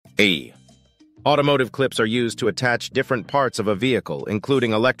A. Automotive clips are used to attach different parts of a vehicle,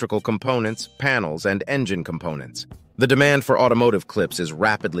 including electrical components, panels, and engine components. The demand for automotive clips is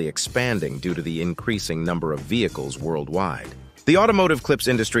rapidly expanding due to the increasing number of vehicles worldwide. The automotive clips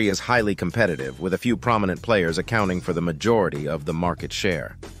industry is highly competitive, with a few prominent players accounting for the majority of the market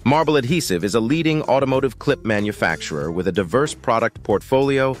share. Marble Adhesive is a leading automotive clip manufacturer with a diverse product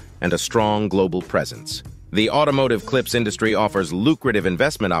portfolio and a strong global presence. The automotive clips industry offers lucrative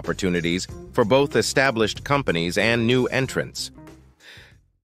investment opportunities for both established companies and new entrants.